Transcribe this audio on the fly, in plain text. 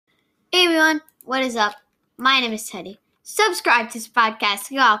everyone, what is up? My name is Teddy. Subscribe to this podcast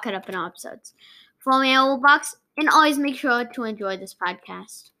to get all caught up in all episodes. Follow me on Box and always make sure to enjoy this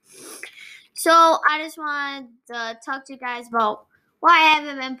podcast. So I just wanted to talk to you guys about why I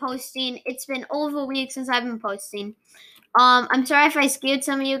haven't been posting. It's been over a week since I've been posting. I'm sorry if I scared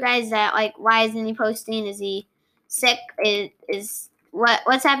some of you guys that why isn't he posting? Is he sick?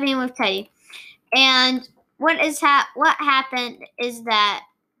 What's happening with Teddy? And what happened is that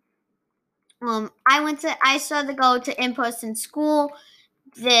I started to go to in-person school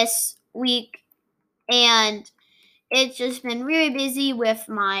this week, and it's just been really busy with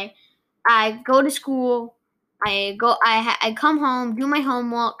I go to school, I come home, do my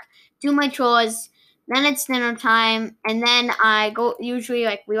homework, do my chores, then it's dinner time, and then I go, usually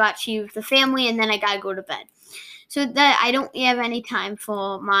we watch TV with the family, and then I gotta go to bed. So that I don't have any time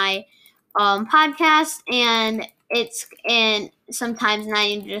for my podcast, and sometimes I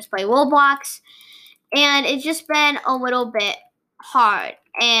need to just play Roblox, and it's just been a little bit hard,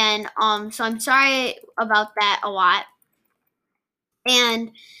 and so I'm sorry about that a lot,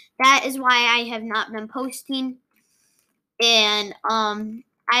 and that is why I have not been posting, and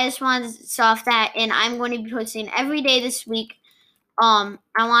I just wanted to start off that, and I'm going to be posting every day this week. I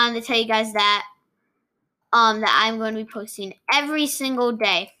wanted to tell you guys that I'm going to be posting every single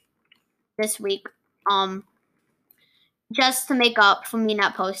day this week, just to make up for me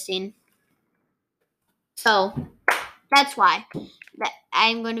not posting. So that's why that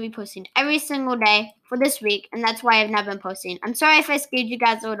I'm going to be posting every single day for this week, and that's why I've not been posting. I'm sorry if I scared you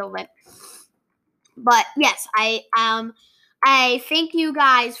guys a little bit, but yes, I thank you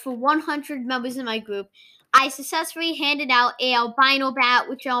guys for 100 members in my group. I successfully handed out a albino bat,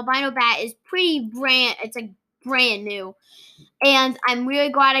 which albino bat is it's brand new. And I'm really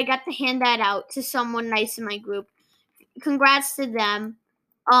glad I got to hand that out to someone nice in my group. Congrats to them.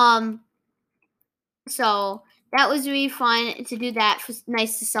 So that was really fun to do that.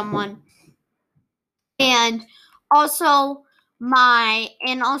 Nice to someone. And also what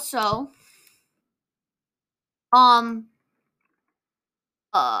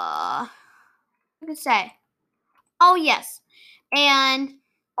to say? Oh yes. And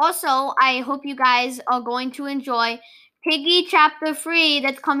also I hope you guys are going to enjoy Piggy Chapter 3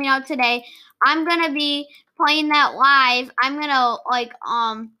 that's coming out today. I'm gonna be playing that live. I'm gonna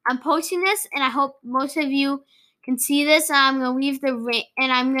I'm posting this, and I hope most of you can see this. And I'm gonna leave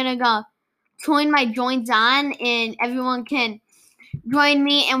and I'm gonna go join my joins on, and everyone can join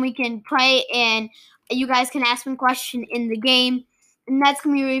me, and we can play, and you guys can ask me a question in the game, and that's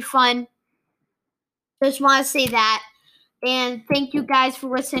gonna be really fun. Just want to say that, and thank you guys for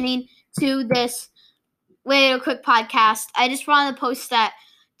listening to this little quick podcast. I just wanted to post that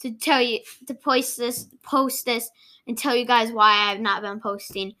to post this and tell you guys why I have not been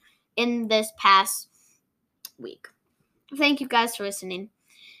posting in this past week. Thank you guys for listening.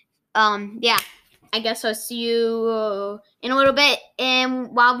 Yeah, I guess I'll see you in a little bit, and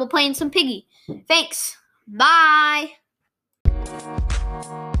while we're playing some Piggy. Thanks. Bye.